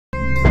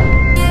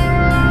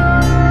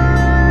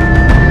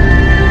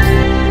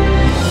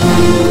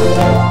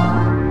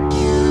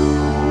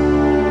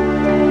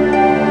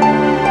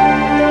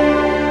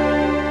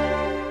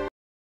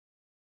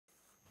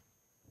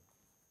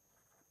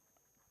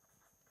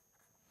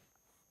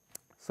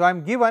So, I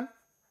am given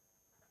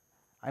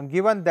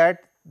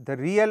that the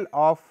real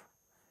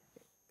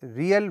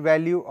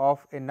value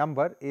of a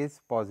number is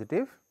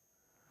positive,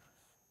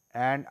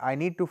 and I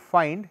need to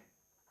find.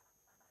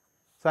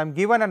 So, I am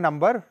given a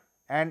number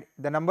and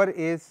the number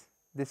is,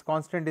 this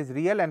constant is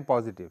real and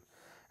positive,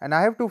 and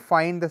I have to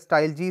find the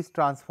Stieltjes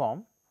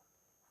transform,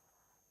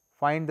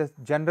 find the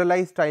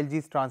generalized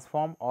Stieltjes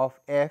transform of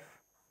f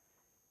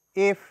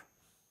if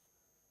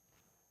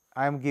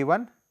I am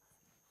given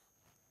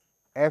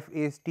f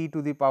is t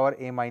to the power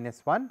a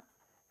minus 1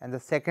 and the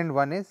second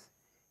one is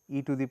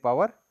e to the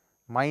power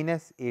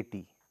minus a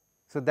t.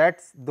 So,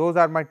 those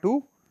are my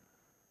two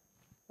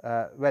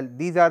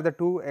these are the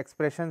two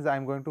expressions I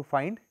am going to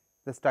find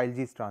the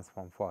Stieltjes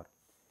transform for.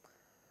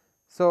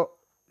 So,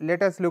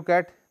 let us look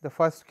at the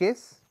first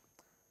case.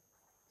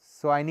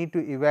 So, I need to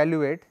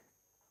evaluate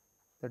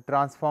the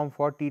transform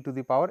for t to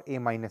the power a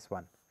minus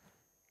 1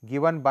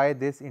 given by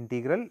this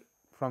integral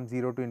from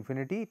 0 to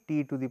infinity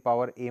t to the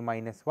power a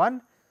minus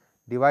 1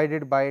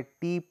 divided by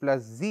t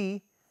plus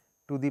z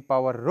to the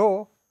power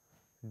rho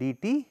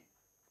dt,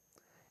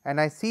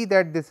 and I see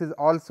that this is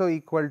also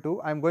equal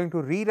to, I am going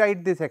to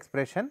rewrite this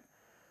expression.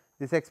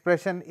 This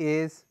expression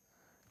is,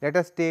 let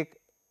us take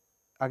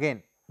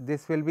again,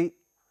 this will be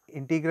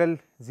integral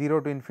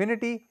 0 to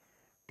infinity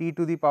t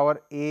to the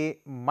power a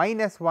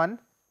minus 1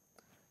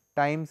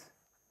 times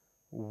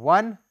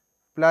 1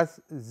 plus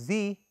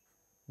z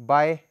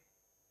by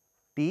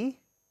t,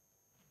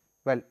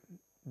 well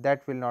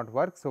that will not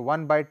work. So,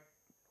 1 by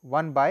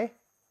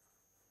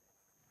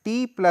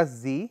t plus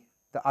z,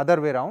 the other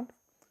way round,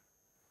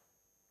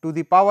 to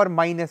the power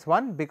minus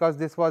 1 because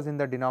this was in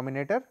the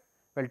denominator,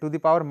 well to the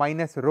power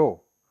minus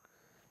rho,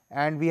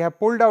 and we have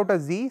pulled out a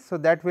z. So,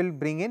 that will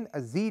bring in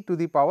a z to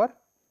the power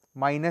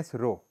minus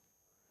rho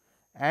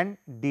and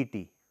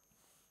dt.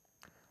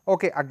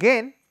 Okay,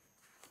 again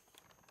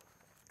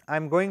I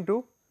am going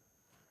to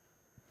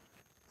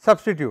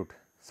substitute.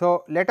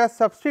 So, let us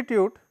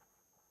substitute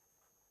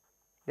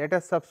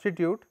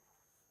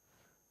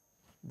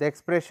the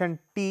expression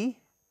t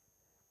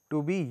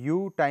to be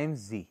u times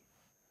z.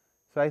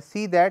 So, I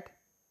see that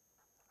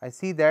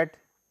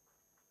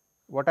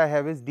what I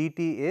have is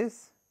dt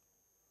is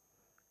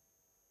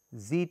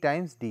z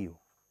times du.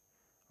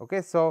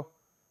 Okay. So,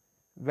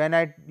 when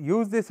I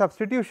use this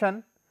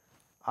substitution,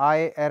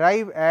 I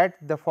arrive at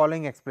the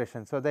following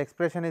expression. So, the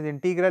expression is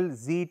integral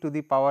z to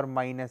the power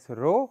minus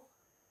rho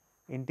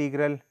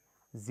integral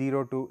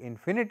 0 to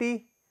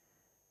infinity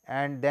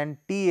and then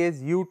t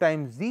is u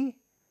times z.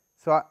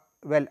 So,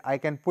 well I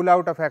can pull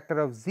out a factor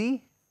of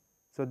z.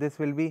 So, this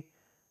will be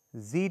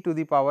z to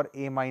the power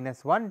a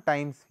minus 1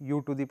 times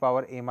u to the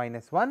power a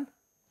minus 1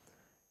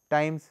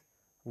 times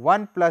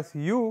 1 plus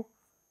u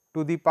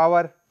to the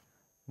power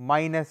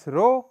minus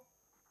rho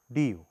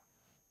du.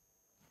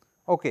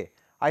 Okay.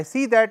 I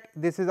see that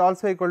this is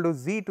also equal to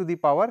z to the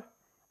power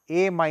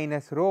a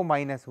minus rho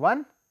minus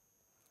 1,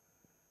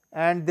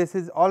 and this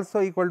is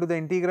also equal to the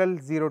integral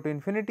 0 to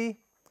infinity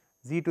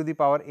z to the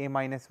power a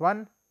minus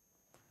 1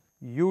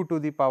 u to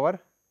the power,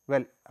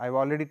 well I have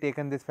already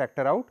taken this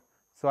factor out.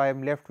 So, I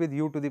am left with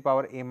u to the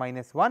power a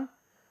minus 1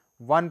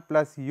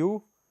 plus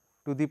u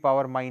to the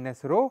power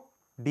minus rho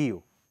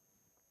du.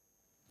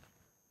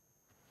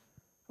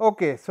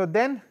 Okay. So,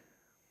 then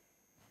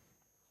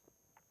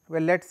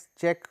well let us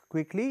check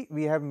quickly,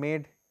 we have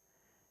made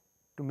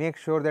to make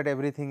sure that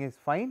everything is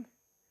fine,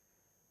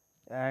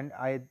 and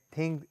I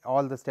think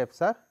all the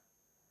steps are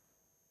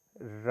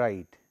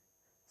right.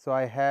 So,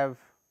 I have,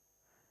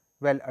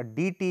 well a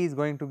dt is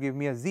going to give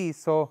me a z.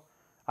 So,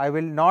 I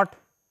will not,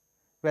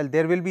 well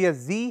there will be a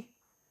z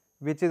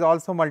which is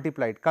also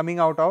multiplied coming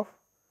out of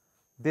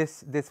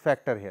this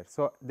factor here.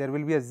 So, there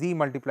will be a z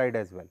multiplied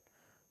as well.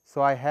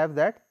 So, I have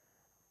that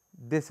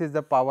this is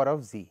the power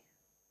of z.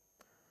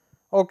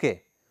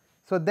 Okay.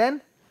 So,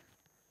 then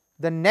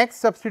the next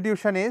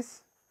substitution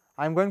is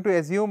I am going to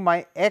assume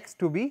my x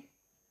to be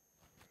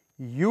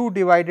u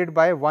divided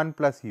by 1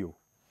 plus u,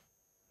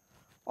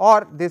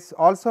 or this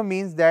also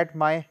means that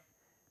my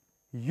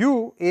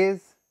u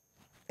is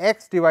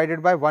x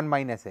divided by 1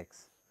 minus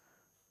x.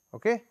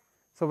 Okay.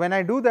 So, when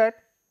I do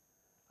that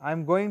I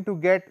am going to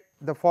get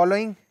the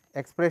following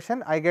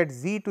expression, I get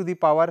z to the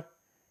power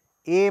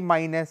a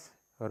minus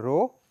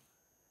rho,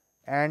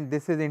 and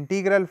this is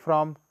integral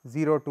from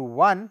 0 to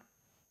 1,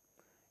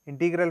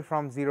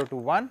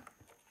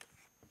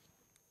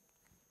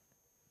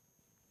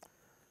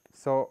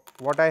 So,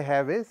 what I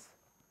have is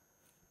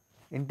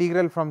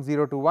integral from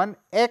 0 to 1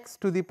 x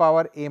to the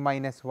power a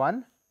minus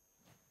 1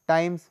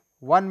 times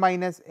 1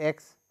 minus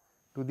x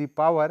to the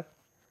power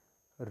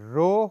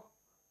rho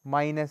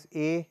minus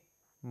a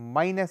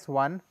minus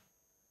 1,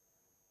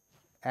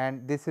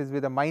 and this is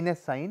with a minus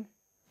sign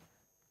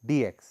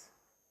dx.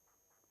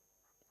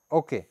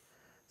 Okay.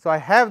 So, I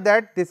have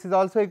that this is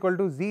also equal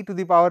to z to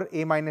the power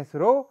a minus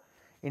rho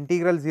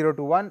integral 0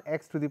 to 1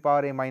 x to the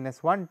power a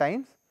minus 1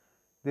 times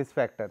this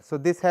factor. So,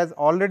 this has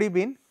already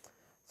been,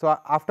 so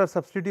after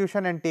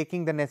substitution and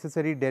taking the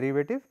necessary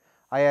derivative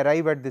I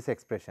arrive at this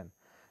expression.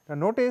 Now,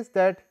 notice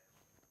that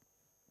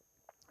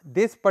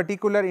This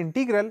particular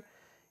integral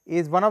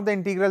is one of the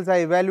integrals I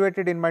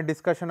evaluated in my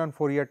discussion on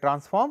Fourier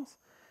transforms.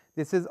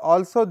 This is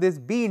also this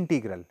B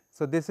integral.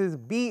 So, this is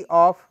B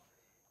of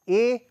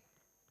a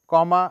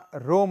comma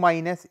rho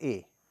minus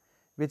a,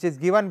 which is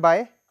given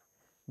by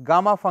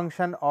gamma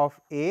function of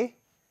a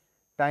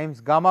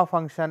times gamma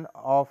function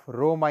of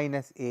rho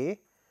minus a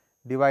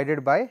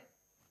divided by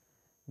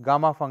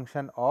gamma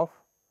function of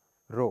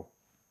rho.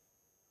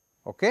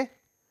 Okay.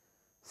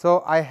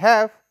 So, I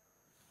have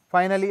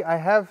finally I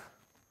have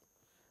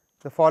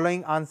the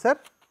following answer.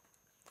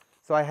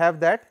 So, I have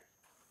that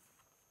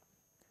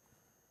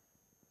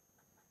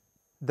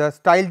the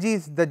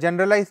Stieltjes, the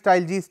generalized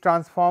Stieltjes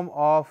transform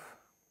of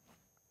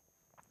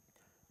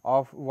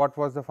what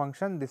was the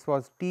function? This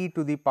was t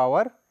to the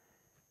power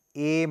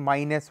a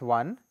minus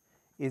 1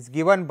 is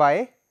given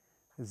by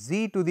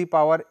z to the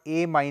power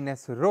a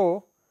minus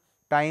rho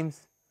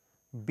times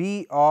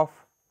b of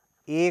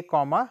a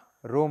comma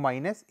rho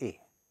minus a,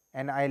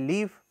 and I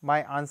leave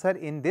my answer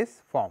in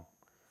this form.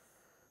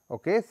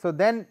 Okay. So,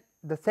 then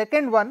the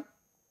second one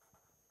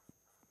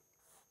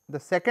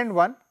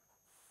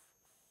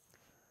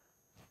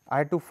I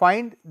had to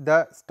find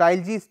the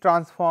Stieltjes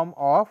transform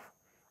of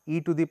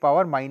e to the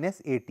power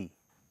minus a t.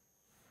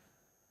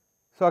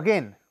 So,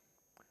 again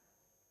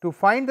to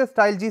find the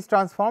Stieltjes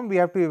transform, we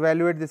have to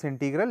evaluate this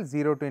integral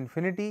 0 to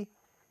infinity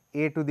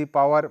a to the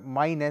power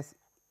minus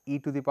e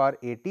to the power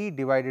a t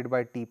divided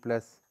by t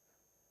plus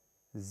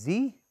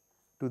z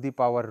to the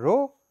power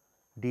rho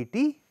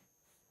dt,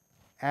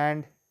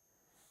 and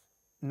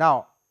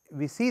now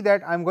we see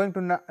that I am going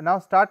to now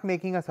start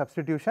making a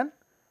substitution.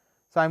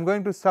 So, I am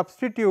going to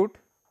substitute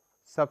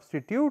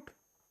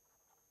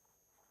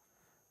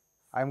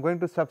I am going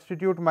to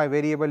substitute my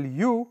variable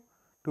u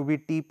to be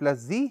t plus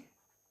z,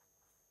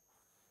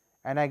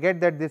 and I get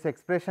that this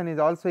expression is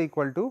also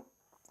equal to,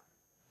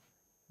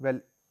 well,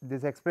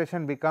 this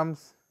expression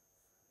becomes,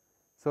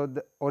 so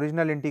the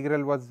original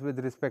integral was with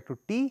respect to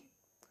t,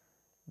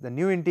 the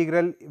new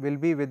integral will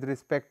be with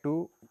respect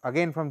to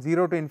again from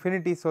 0 to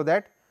infinity. So,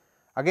 that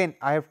again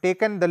I have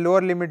taken the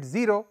lower limit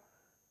 0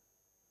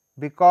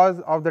 because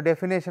of the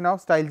definition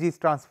of Stieltjes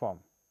transform,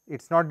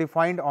 it is not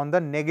defined on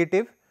the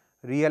negative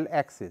real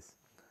axis.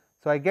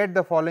 So, I get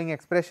the following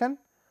expression,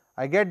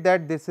 I get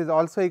that this is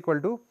also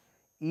equal to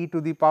e to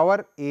the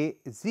power a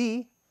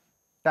z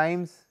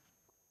times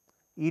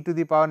e to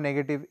the power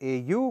negative a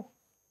u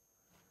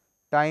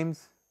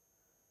times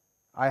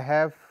I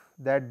have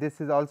that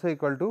this is also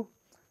equal to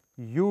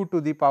u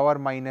to the power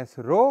minus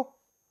rho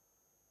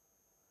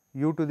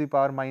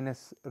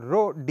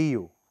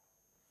du.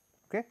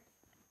 Okay.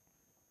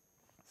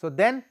 So,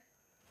 then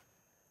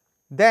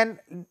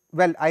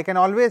well, I can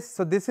always,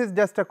 so this is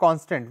just a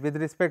constant with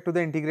respect to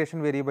the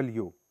integration variable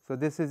u. So,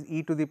 this is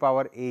e to the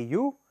power a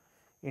u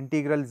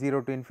integral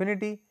 0 to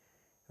infinity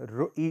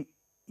rho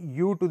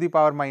u to the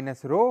power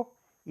minus rho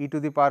e to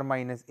the power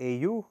minus a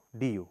u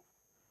du.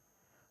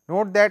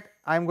 Note that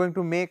I am going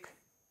to make,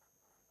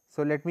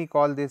 so let me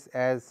call this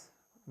as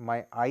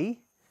my I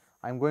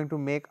am going to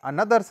make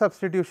another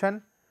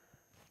substitution.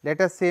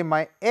 Let us say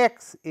my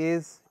x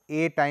is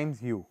a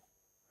times u.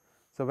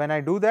 So, when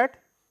I do that,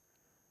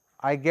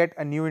 I get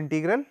a new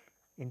integral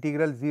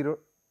 0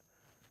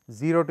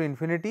 to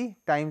infinity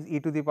times e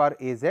to the power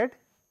a z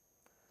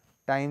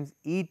times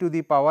e to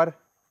the power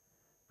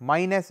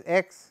minus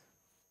x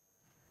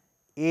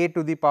a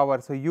to the power.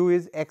 So, u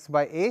is x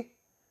by a.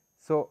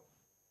 So,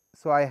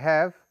 I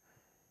have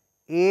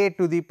a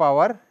to the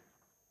power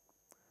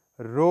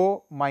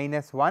rho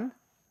minus 1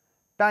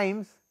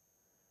 times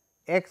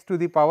x to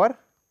the power.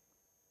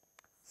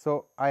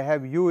 So, I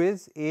have u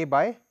is a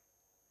by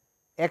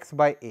x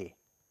by a.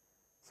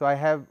 So, I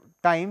have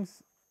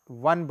times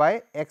 1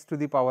 by x to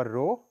the power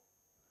rho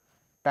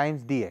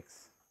times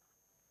dx.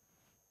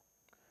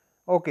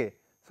 Okay.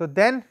 So,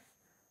 then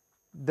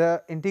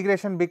the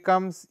integration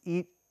becomes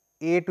a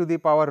to the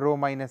power rho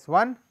minus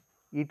 1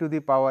 e to the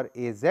power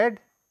a z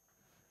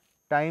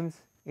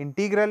times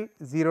integral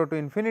 0 to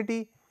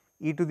infinity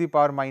e to the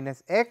power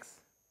minus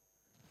x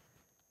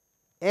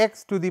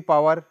to the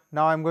power.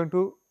 Now, I am going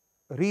to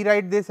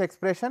rewrite this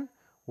expression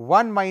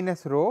 1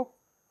 minus rho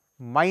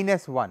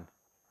minus 1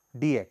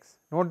 dx.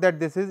 Note that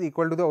this is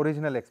equal to the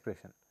original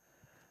expression.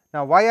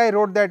 Now, why I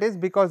wrote that is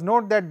because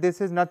note that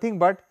this is nothing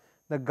but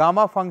the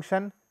gamma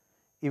function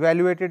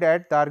evaluated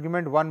at the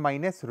argument 1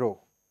 minus rho.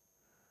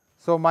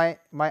 So, my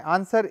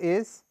answer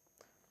is,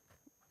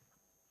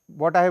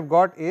 what I have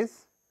got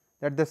is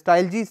that the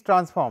Stieltjes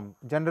transform,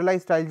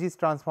 generalized Stieltjes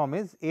transform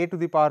is a to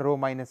the power rho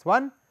minus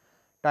 1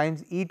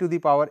 times e to the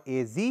power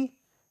a z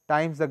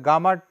times the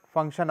gamma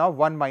function of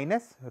 1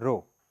 minus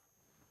rho.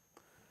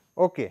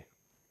 Okay.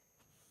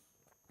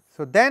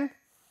 So, then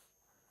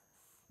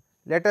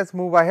let us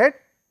move ahead.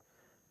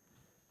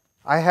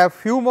 I have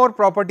few more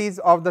properties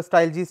of the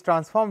Stieltjes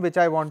transform which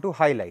I want to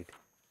highlight.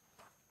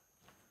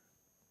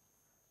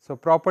 So,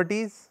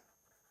 properties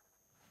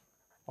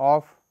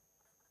of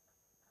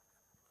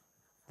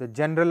the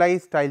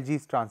generalized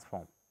Stieltjes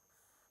transform.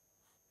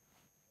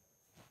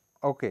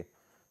 Okay.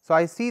 So,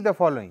 I see the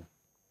following.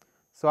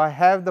 So, I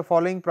have the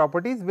following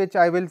properties which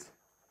I will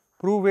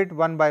prove it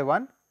one by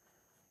one.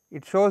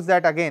 It shows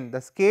that again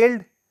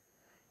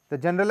the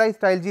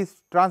generalized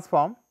Stieltjes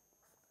transform,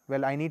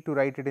 well, I need to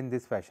write it in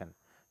this fashion.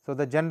 So,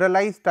 the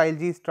generalized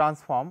Stieltjes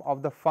transform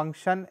of the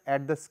function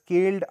at the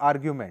scaled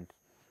argument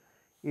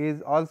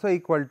is also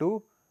equal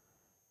to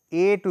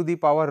a to the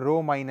power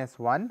rho minus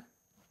 1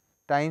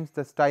 times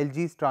the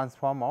Stieltjes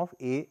transform of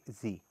a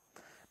z.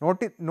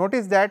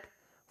 Notice that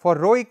for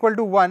rho equal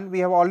to 1, we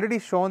have already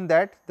shown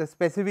that the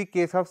specific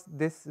case of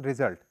this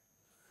result.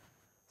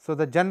 So,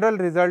 the general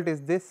result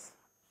is this,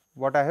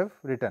 what I have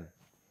written.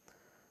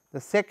 The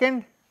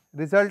second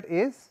result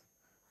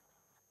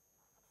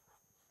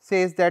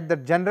says that the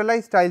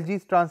generalized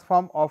Stieltjes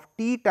transform of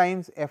t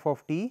times f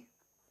of t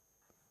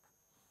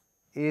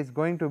is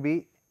going to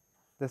be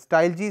the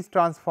Stieltjes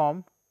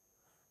transform,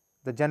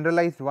 the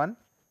generalized one,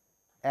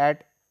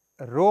 at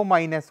rho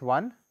minus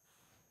 1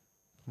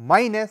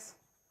 minus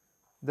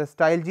the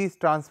Stieltjes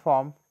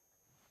transform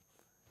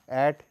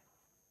at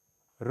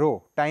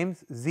rho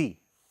times z.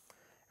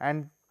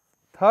 And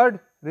third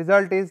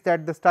result is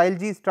that the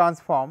Stieltjes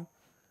transform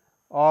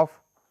of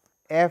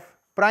f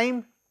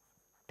prime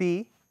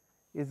t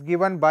is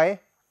given by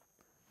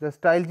the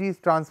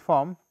Stieltjes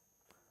transform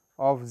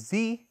of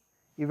z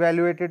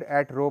evaluated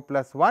at rho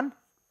plus 1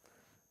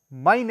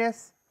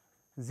 minus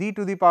z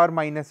to the power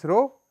minus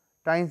rho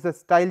times the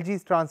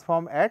Stieltjes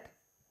transform at,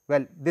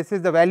 well, this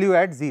is the value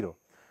at 0.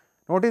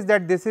 Notice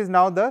that this is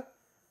now the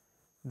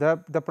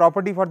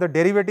property for the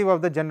derivative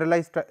of the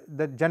generalized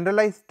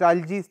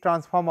Stieltjes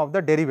transform of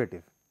the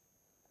derivative.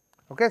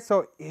 Okay.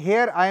 So,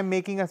 here I am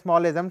making a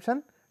small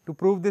assumption. To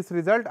prove this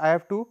result, I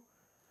have to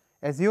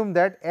assume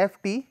that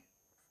f t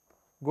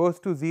goes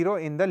to 0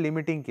 in the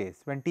limiting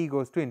case when t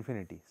goes to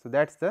infinity. So,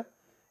 that is the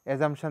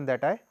assumption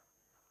that I am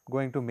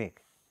going to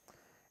make.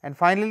 And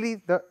finally,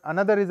 the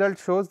another result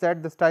shows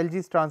that the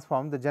Stieltjes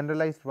transform, the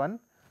generalized one,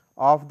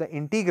 of the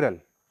integral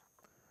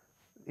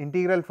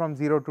from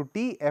 0 to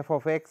t f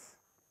of x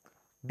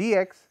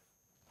dx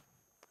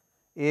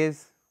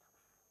is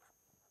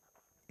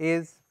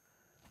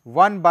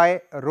 1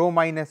 by rho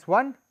minus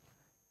 1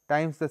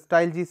 times the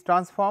Stieltjes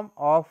transform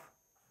of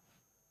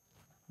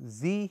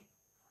z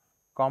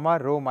comma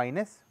rho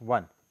minus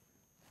 1.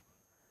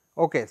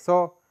 Okay.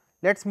 So,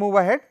 let us move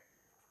ahead.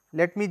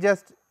 Let me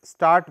just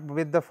start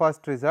with the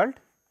first result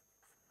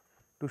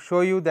to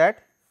show you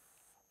that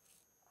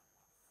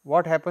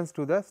what happens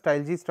to the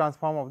Stieltjes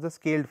transform of the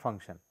scaled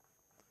function.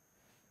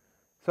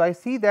 So, I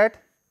see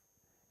that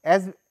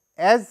as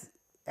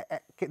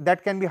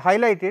that can be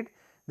highlighted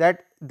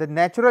that the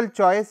natural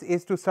choice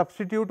is to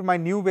substitute my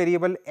new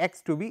variable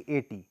x to be a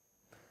t.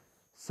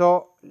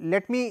 So,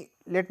 let me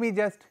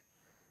just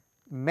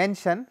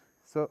mention,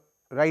 so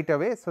right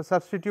away. So,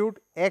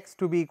 substitute x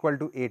to be equal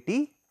to a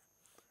t,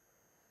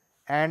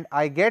 and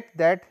I get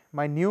that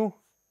my new,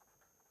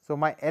 so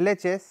my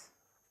LHS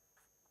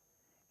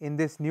in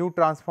this new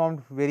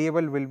transformed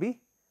variable will be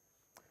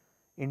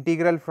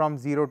integral from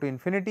 0 to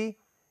infinity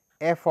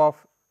f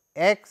of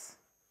x.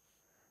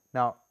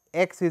 Now,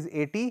 x is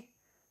a t.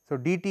 So,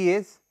 dt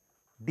is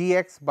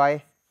dx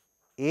by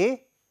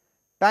a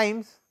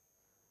times,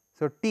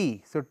 so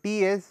t. So,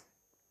 t is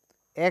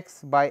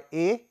x by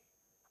a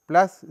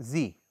plus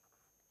z,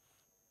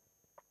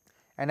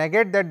 and I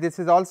get that this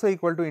is also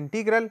equal to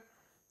integral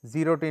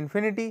 0 to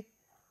infinity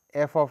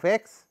f of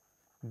x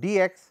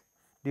dx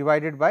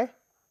divided by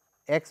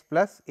x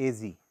plus a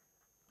z.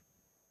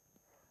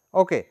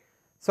 Okay.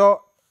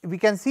 So, we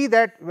can see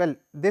that, well,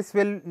 this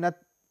will not,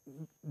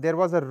 there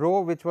was a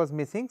row which was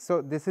missing.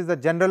 So, this is a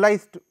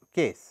generalized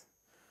case.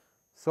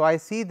 So, I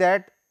see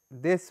that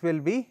this will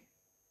be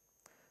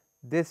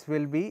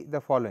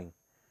the following.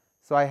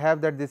 So, I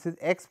have that this is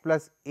x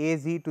plus a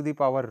z to the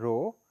power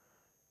rho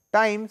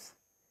times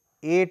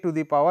a to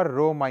the power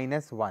rho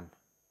minus 1.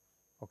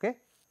 Okay.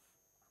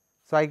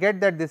 So, I get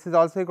that this is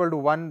also equal to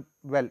 1,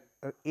 well,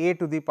 a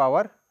to the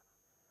power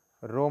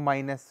rho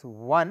minus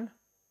 1.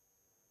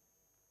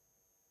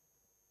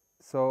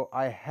 So,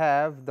 I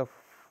have the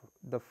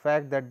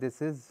fact that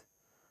this is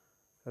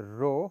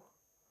rho,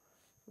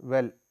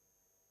 well,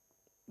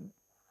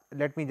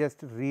 let me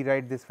just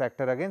rewrite this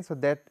factor again. So,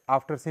 that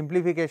after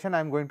simplification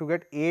I am going to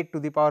get a to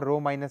the power rho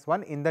minus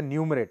 1 in the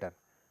numerator.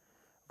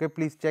 Okay,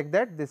 please check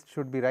that this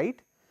should be right,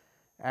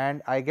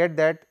 and I get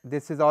that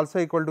this is also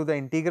equal to the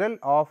integral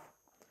of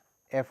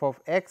f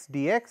of x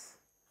dx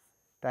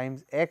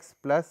times x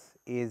plus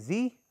a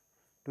z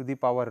to the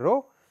power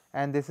rho,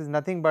 and this is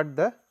nothing but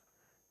the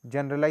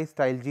generalized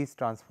Stieltjes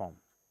transform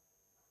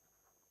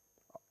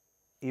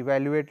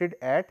evaluated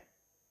at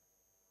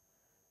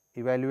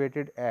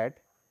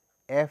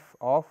f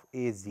of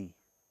a z.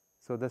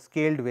 So, the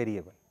scaled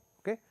variable.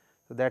 Okay.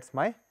 So, that is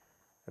my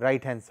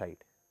right hand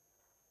side.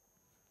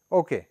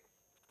 Okay.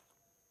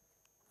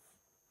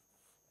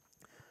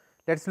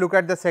 Let us look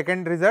at the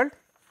second result.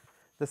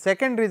 The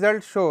second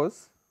result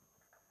shows,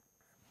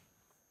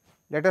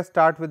 let us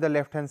start with the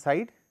left hand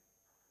side.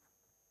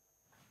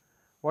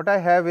 What I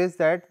have is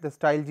that the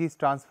Stieltjes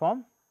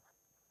transform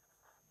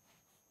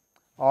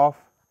of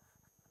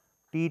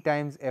t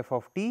times f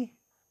of t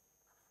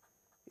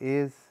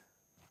is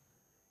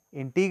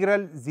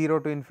integral 0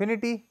 to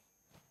infinity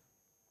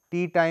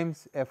t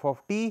times f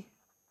of t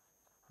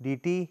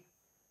dt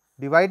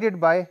divided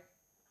by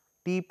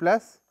t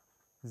plus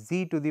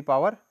z to the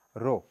power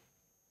rho.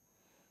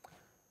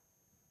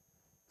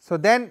 So,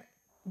 then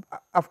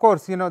of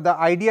course, the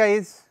idea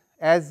is,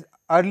 as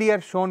earlier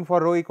shown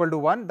for rho equal to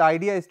 1, the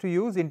idea is to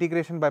use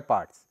integration by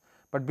parts,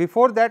 but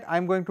before that I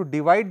am going to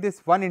divide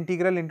this one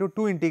integral into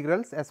two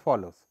integrals as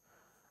follows.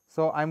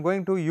 So, I am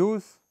going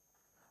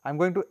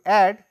to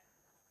add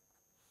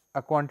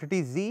a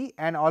quantity z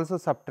and also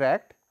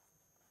subtract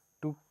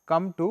to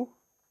come to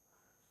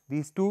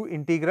these two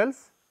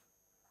integrals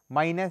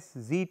minus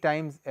z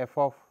times f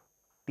of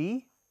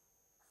t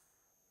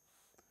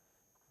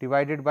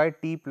divided by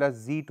t plus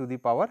z to the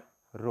power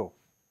rho.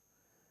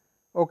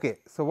 Okay.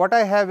 So, what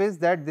I have is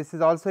that this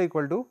is also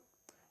equal to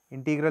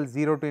integral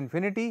 0 to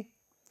infinity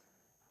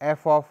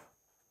f of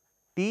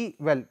t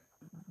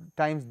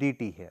times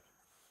dt here.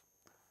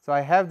 So,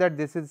 I have that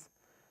this is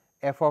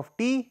f of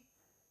t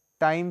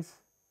times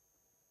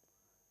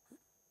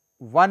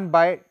 1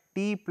 by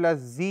t plus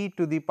z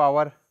to the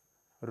power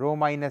rho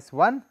minus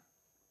 1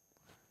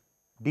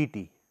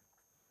 dt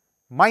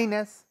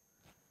minus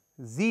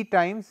z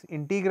times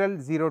integral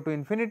 0 to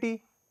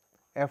infinity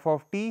f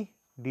of t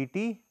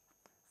dt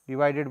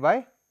divided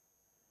by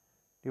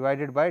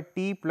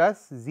t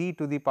plus z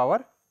to the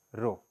power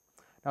rho.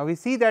 Now, we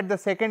see that the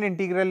second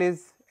integral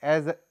is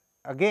as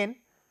again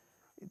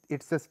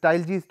it is a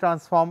Stieltjes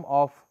transform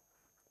of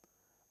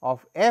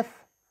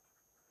f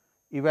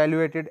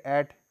evaluated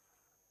at,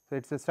 so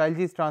it is a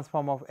Stieltjes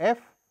transform of f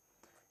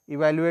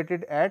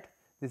evaluated at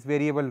this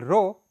variable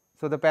rho.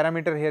 So, the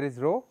parameter here is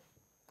rho,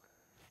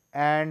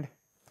 and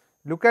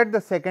look at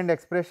the second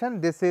expression.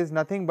 This is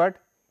nothing but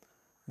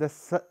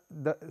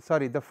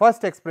the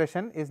first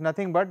expression is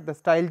nothing but the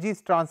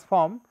Stieltjes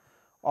transform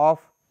of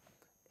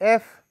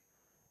f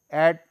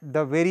at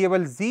the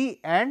variable z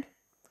and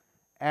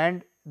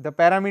the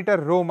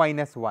parameter rho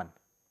minus 1.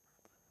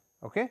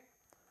 Okay.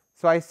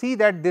 So, I see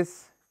that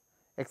this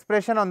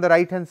expression on the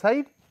right hand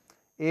side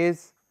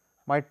is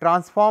my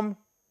transform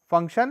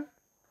function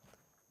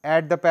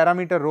at the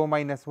parameter rho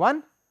minus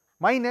 1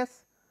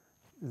 minus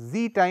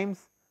z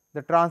times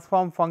the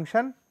transform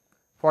function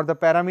for the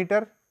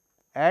parameter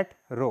at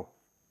rho.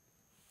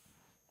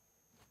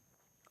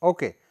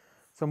 Okay.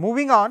 So,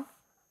 moving on,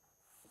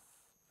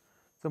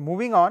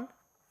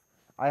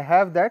 I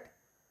have that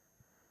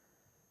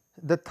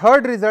the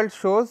third result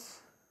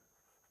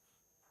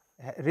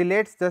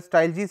relates the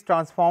Stieltjes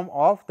transform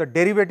of the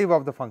derivative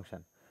of the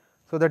function.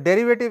 So, the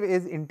derivative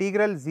is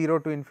integral 0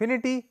 to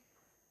infinity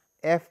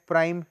f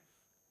prime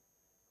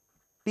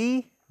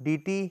t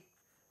dt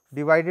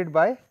divided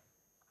by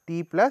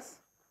t plus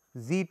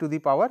z to the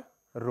power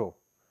rho.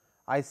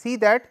 I see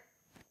that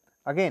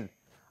again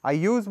I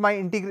use my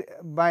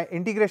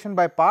integration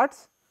by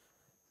parts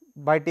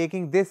by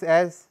taking this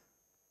as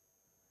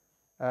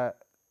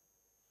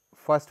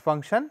first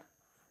function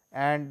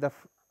and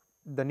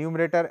the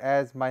numerator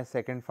as my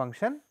second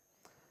function,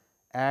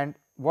 and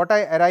what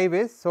I arrive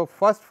is, so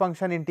first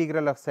function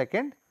integral of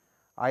second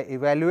I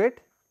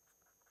evaluate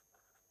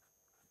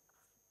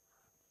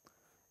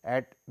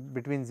at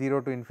between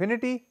 0 to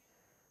infinity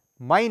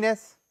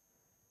minus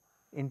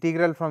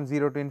integral from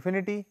 0 to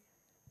infinity.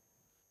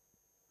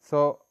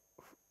 So,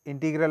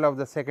 integral of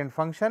the second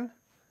function,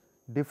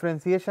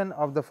 differentiation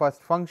of the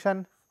first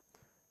function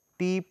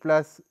t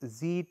plus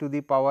z to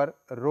the power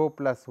rho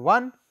plus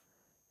 1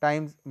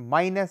 times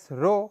minus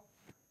rho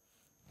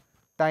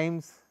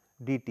times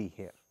dt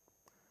here.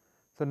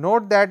 So,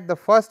 note that the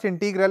first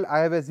integral I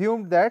have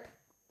assumed that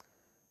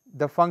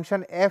the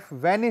function f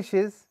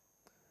vanishes,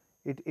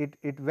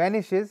 it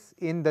vanishes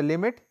in the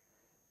limit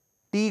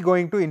t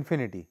going to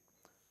infinity.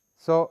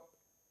 So,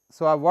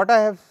 what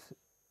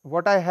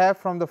I have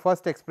from the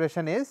first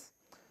expression is,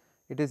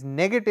 it is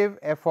negative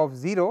f of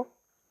 0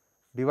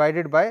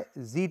 divided by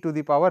z to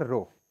the power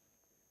rho.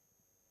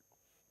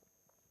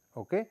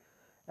 Okay.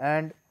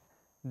 And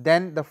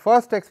then the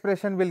first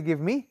expression will give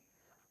me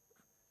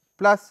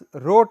plus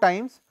rho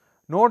times,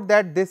 note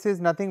that this is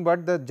nothing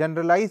but the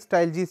generalized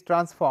Stieltjes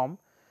transform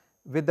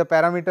with the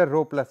parameter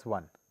rho plus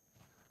 1.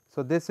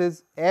 So, this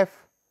is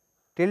f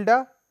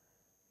tilde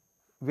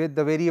with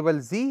the variable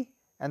z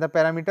and the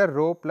parameter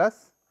rho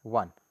plus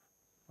 1.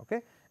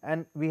 Okay.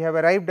 And we have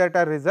arrived at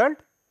a result.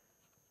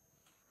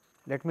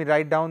 Let me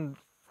write down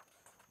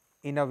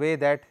in a way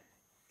that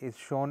is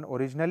shown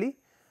originally.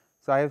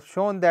 So, I have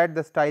shown that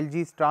the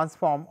Stieltjes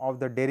transform of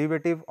the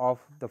derivative of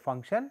the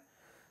function,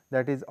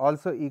 that is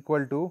also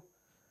equal to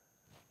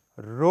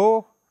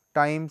rho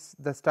times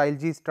the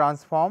Stieltjes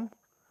transform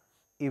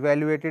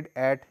evaluated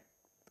at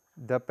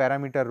the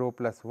parameter rho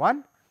plus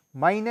 1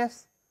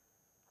 minus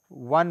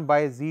 1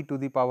 by z to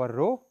the power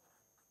rho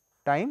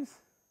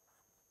times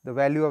the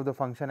value of the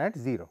function at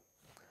 0.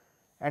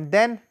 And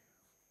then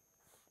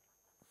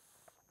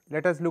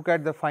let us look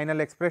at the final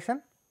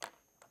expression.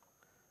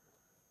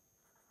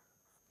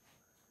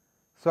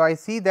 So, I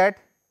see that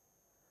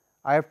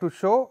I have to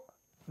show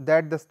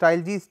that the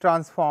Stieltjes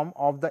transform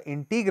of the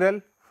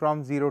integral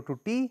from 0 to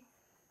t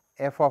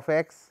f of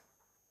x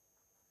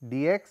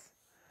dx,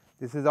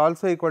 this is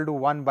also equal to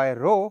 1 by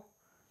rho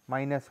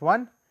minus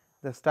 1,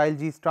 the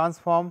Stieltjes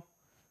transform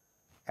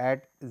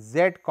at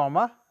z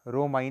comma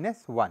rho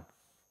minus 1.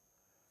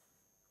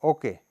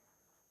 Okay.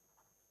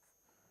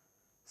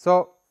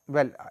 So,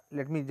 well,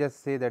 let me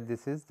just say that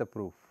this is the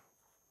proof.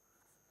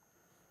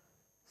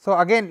 So,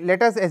 again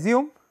let us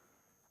assume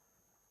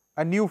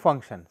a new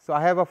function. So,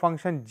 I have a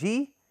function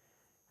g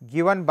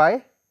given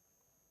by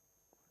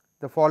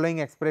the following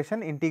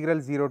expression integral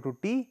 0 to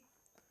t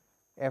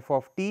f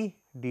of t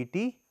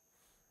dt.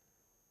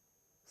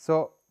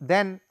 So,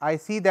 then I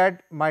see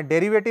that my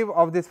derivative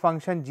of this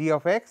function g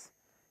of x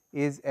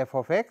is f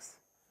of x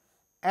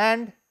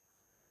and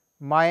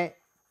my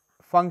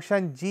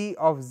function g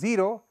of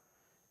 0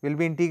 will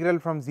be integral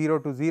from 0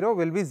 to 0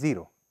 will be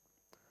 0.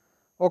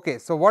 Okay.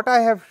 So, what I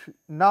have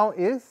now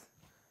is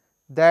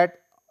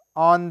that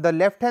on the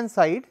left hand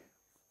side,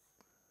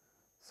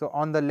 so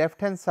on the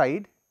left hand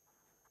side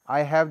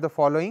I have the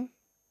following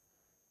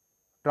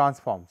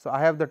transform. So, I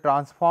have the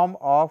transform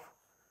of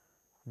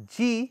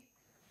g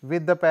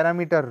with the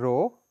parameter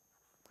rho,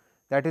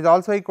 that is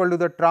also equal to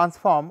the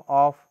transform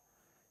of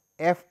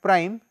f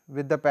prime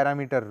with the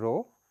parameter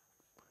rho,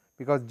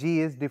 because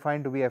g is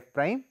defined to be f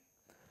prime.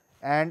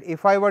 And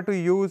if I were to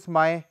use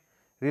my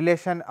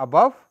relation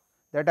above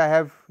that I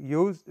have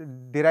used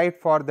derived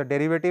for the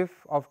derivative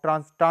of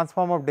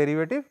transform of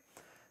derivative,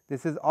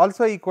 this is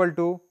also equal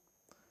to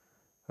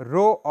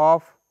rho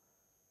of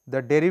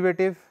the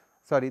derivative,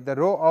 sorry, the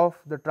rho of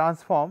the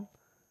transform,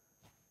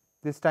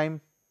 this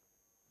time,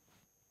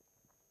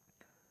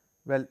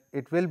 well,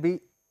 it will be,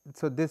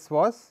 so this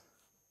was,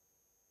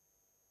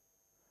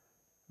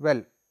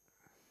 well,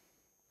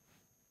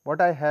 what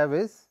I have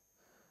is,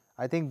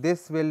 I think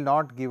this will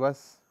not give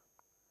us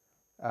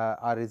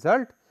a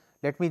result.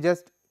 Let me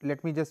just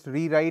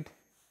rewrite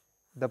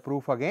the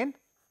proof again.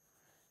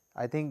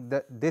 I think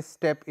that this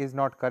step is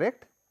not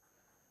correct.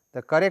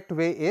 The correct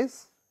way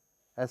is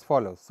as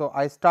follows. So,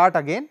 I start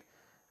again.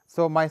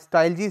 So, my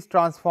Stieltjes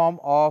transform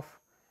of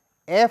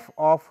f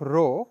of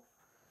rho,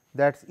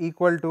 that is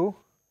equal to,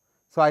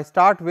 so I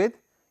start with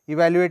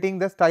evaluating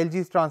the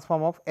Stieltjes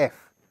transform of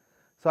f.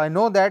 So, I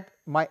know that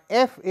my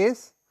f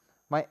is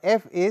the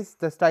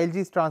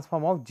Stieltjes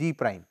transform of g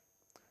prime.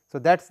 So,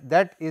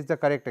 that is the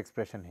correct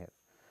expression here.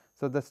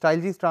 So, the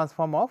Stieltjes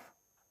transform of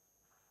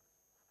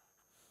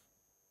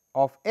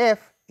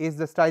f is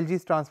the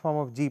Stieltjes transform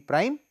of g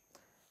prime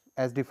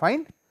as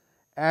defined,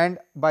 and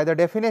by the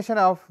definition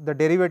of the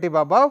derivative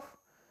above,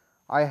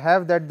 I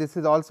have that this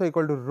is also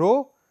equal to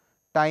rho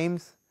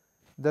times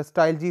the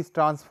Stieltjes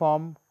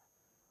transform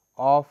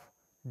of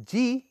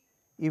g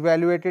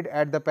evaluated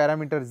at the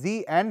parameter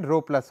z and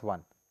rho plus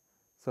 1.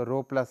 So,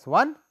 rho plus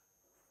 1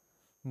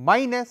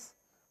 minus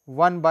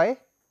 1 by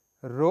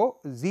rho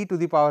z to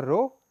the power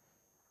rho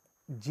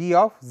g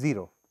of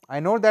 0. I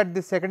know that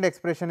this second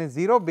expression is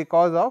 0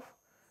 because of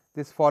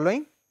this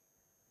following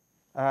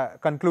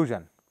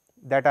conclusion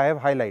that I have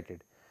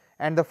highlighted,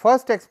 and the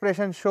first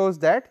expression shows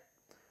that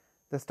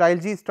the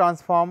Stieltjes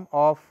transform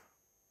of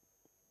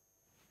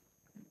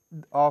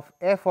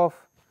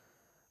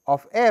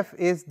f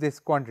is this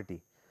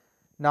quantity.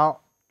 Now,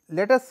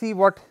 let us see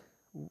what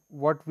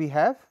we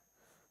have.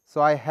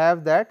 So, I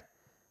have that,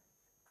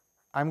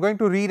 I am going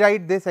to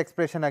rewrite this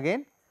expression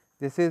again.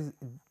 This is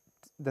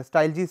the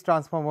Stieltjes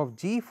transform of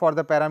g for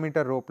the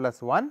parameter rho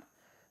plus 1.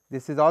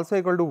 This is also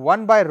equal to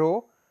 1 by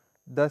rho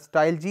the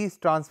Stieltjes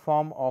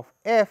transform of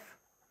f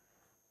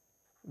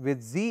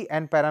with z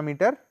and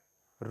parameter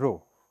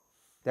rho,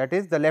 that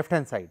is the left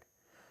hand side.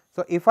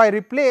 So, if I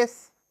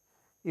replace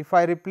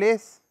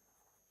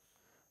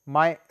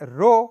my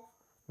rho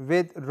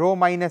with rho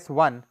minus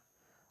 1,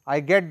 I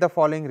get the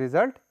following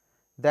result,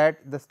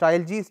 that the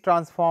Stieltjes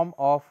transform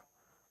of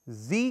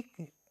z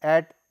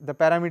at the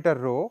parameter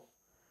rho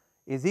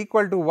is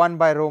equal to 1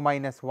 by rho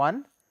minus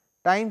 1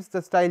 times the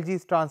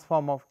Stieltjes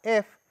transform of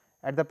f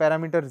at the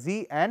parameter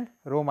z and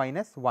rho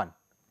minus 1.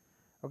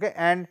 Okay,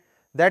 and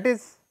that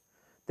is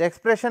the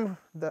expression,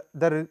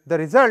 the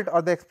result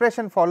or the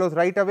expression follows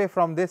right away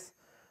from this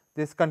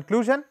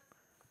conclusion,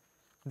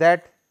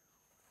 that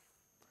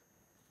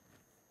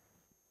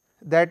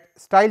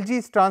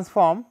Stieltjes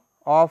transform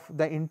of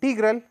the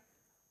integral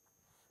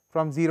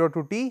from 0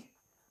 to t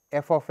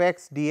f of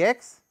x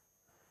dx,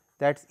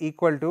 that is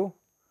equal to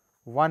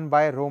 1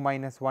 by rho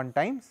minus 1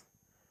 times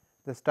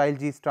the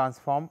Stieltjes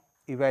transform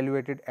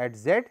evaluated at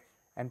z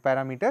and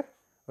parameter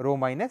rho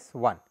minus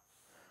 1.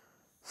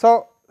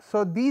 So,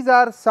 these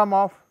are some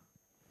of,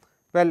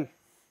 well,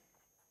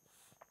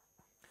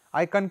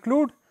 I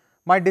conclude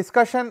my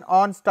discussion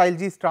on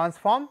Stieltjes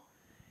transform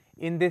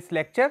in this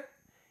lecture.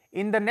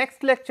 In the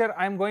next lecture,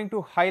 I am going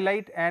to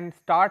highlight and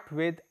start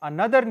with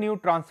another new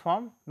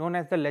transform known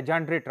as the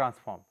Legendre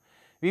transform.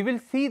 We will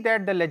see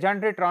that the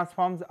Legendre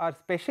transforms are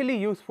specially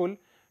useful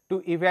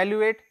to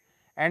evaluate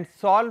and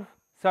solve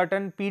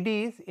certain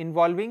PDEs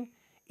involving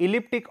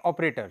elliptic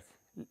operators,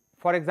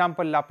 for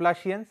example,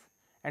 Laplacians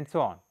and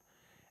so on.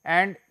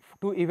 And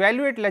To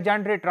evaluate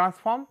Legendre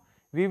transform,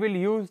 we will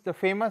use the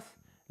famous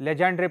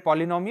Legendre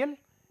polynomial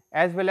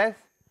as well as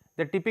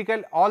the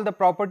typical all the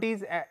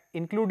properties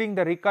including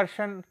the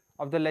recursion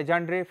of the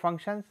Legendre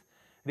functions,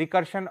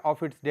 recursion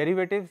of its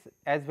derivatives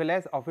as well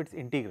as of its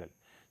integral.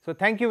 So,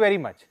 thank you very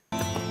much.